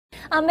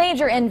A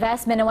major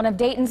investment in one of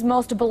Dayton's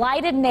most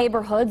blighted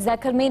neighborhoods that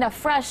could mean a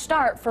fresh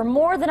start for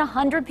more than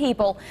 100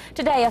 people.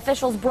 Today,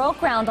 officials broke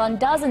ground on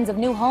dozens of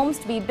new homes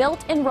to be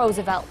built in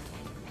Roosevelt.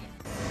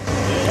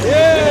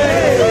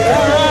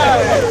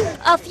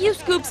 A few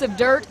scoops of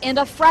dirt and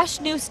a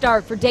fresh new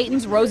start for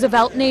Dayton's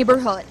Roosevelt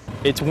neighborhood.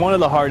 It's one of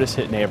the hardest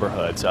hit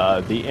neighborhoods.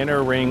 The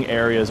inner ring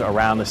areas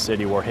around the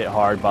city were hit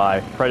hard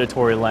by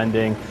predatory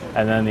lending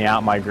and then the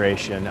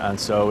out-migration. And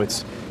so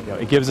it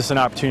gives us an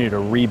opportunity to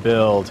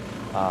rebuild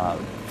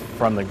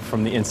from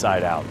the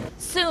inside out.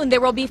 Soon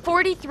there will be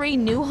 43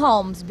 new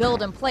homes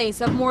built in place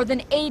of more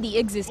than 80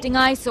 existing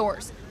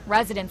eyesores.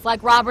 Residents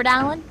like Robert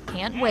Allen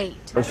can't wait.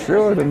 For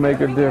sure to make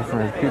a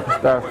difference. People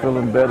start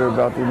feeling better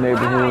about their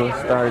neighborhood,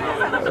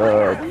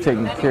 start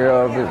taking care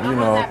of it,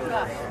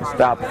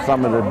 stop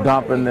some of the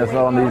dumping that's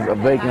on these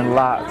vacant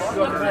lots.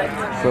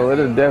 So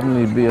it'll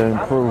definitely be an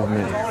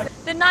improvement.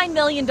 The $9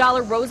 million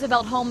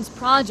Roosevelt Homes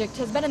project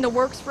has been in the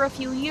works for a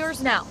few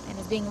years now and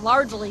is being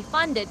largely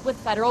funded with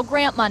federal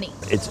grant money.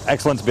 It's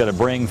excellent to be able to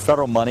bring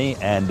federal money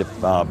and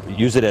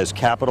use it as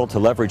capital to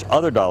leverage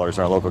other dollars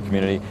in our local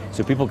community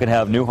so people can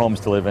have new homes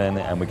to live in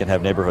and we can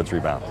have neighborhoods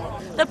rebound.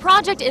 The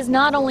project is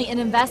not only an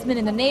investment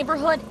in the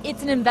neighborhood,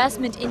 it's an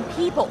investment in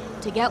people.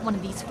 To get one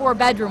of these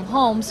 4-bedroom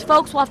homes,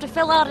 folks will have to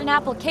fill out an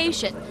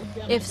application.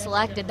 If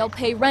selected, they'll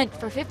pay rent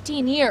for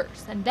 15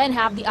 years and then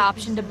have the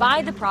option to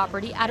buy the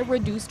property at a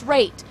reduced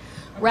rate.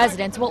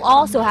 Residents will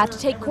also have to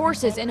take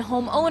courses in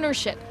home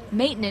ownership,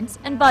 maintenance,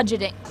 and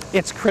budgeting.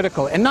 It's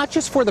critical, and not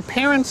just for the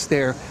parents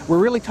there. We're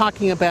really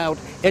talking about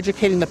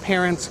educating the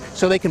parents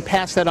so they can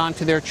pass that on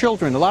to their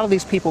children. A lot of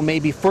these people may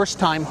be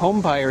first-time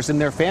home buyers in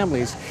their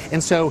families,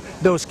 and so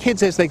those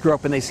kids, as they grow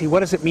up and they see what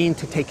does it mean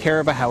to take care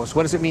of a house,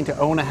 what does it mean to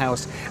own a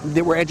house,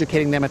 that we're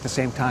educating them at the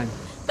same time.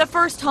 The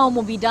first home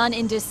will be done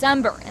in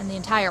December, and the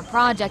entire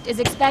project is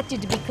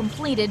expected to be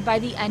completed by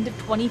the end of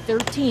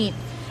 2013.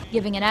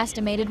 Giving an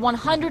estimated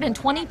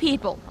 120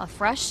 people a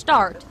fresh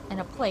start and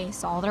a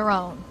place all their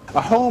own.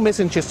 A home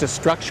isn't just a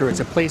structure, it's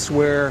a place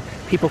where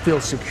people feel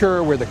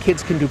secure, where the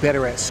kids can do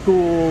better at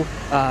school,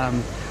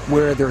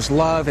 where there's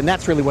love, and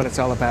that's really what it's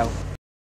all about.